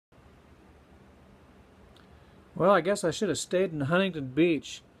Well, I guess I should have stayed in Huntington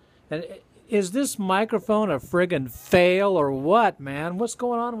Beach. And is this microphone a friggin' fail or what, man? What's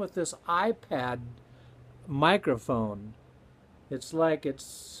going on with this iPad microphone? It's like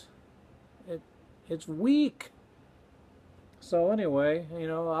it's weak. So anyway, you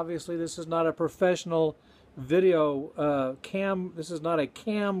know, obviously this is not a professional video cam. This is not a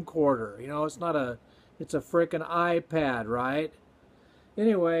camcorder. You know, it's a frickin' iPad, right?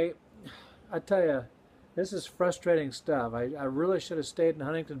 Anyway, I tell you, this is frustrating stuff. I really should have stayed in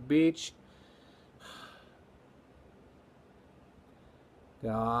Huntington Beach.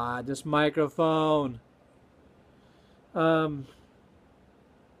 God, this microphone. Okay,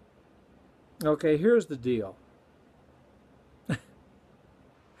 here's the deal.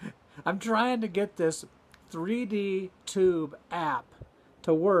 I'm trying to get this 3D tube app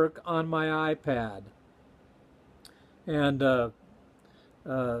to work on my iPad. And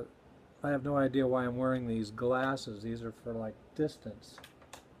I have no idea why I'm wearing these glasses. These are for like distance.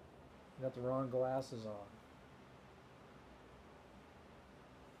 I got the wrong glasses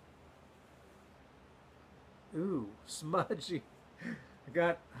on. Ooh, smudgy. I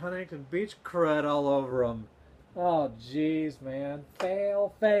got Huntington Beach crud all over them. Oh, jeez, man.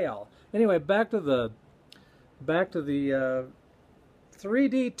 Fail, fail. Anyway, back to the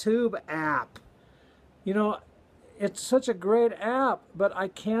 3D Tube app. You know, it's such a great app, but I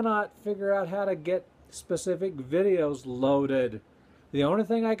cannot figure out how to get specific videos loaded. The only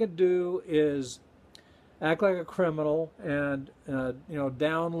thing I could do is act like a criminal and you know,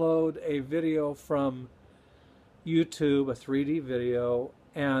 download a video from YouTube, a 3D video,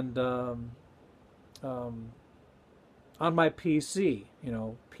 and on my PC, you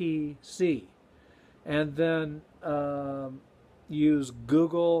know, PC, and then use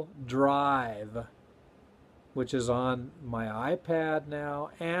Google Drive, which is on my iPad now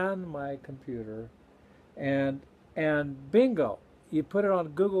and my computer, and bingo, you put it on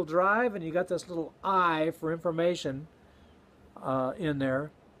Google Drive and you got this little I for information in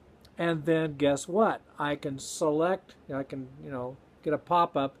there, and then guess what? I can select, I can, you know, get a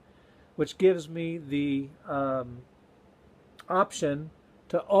pop-up which gives me the option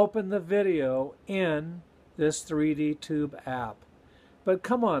to open the video in this 3D Tube app. But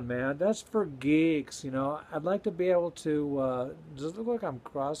come on, man, that's for geeks, you know. I'd like to be able to, does it look like I'm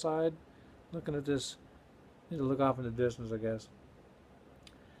cross-eyed looking at this? I need to look off in the distance, I guess.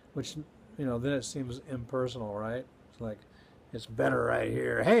 Which, you know, then it seems impersonal, right? It's like, it's better right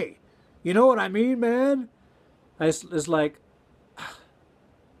here. Hey, you know what I mean, man? It's like,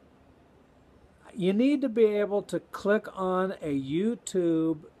 you need to be able to click on a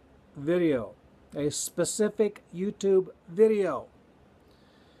YouTube video, a specific YouTube video.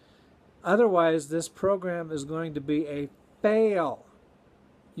 Otherwise, this program is going to be a fail.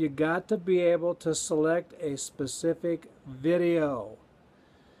 You got to be able to select a specific video.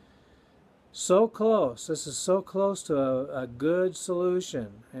 So close. This is so close to a good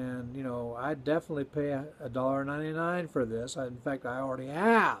solution. And, you know, I'd definitely pay $1.99 for this. In fact, I already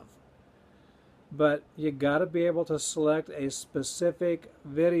have. But you got to be able to select a specific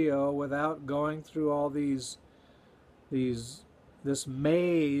video without going through all this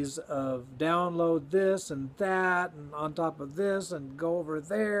maze of download this and that and on top of this and go over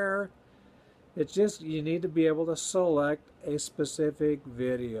there. It's just, you need to be able to select a specific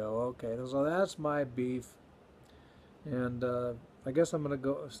video. Okay, so that's my beef. And I guess I'm going to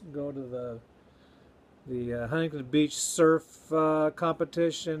go to the Huntington Beach surf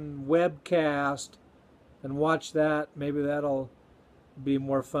competition webcast and watch that. Maybe that'll be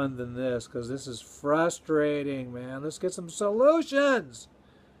more fun than this, because this is frustrating, man. Let's get some solutions.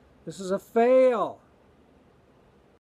 This is a fail.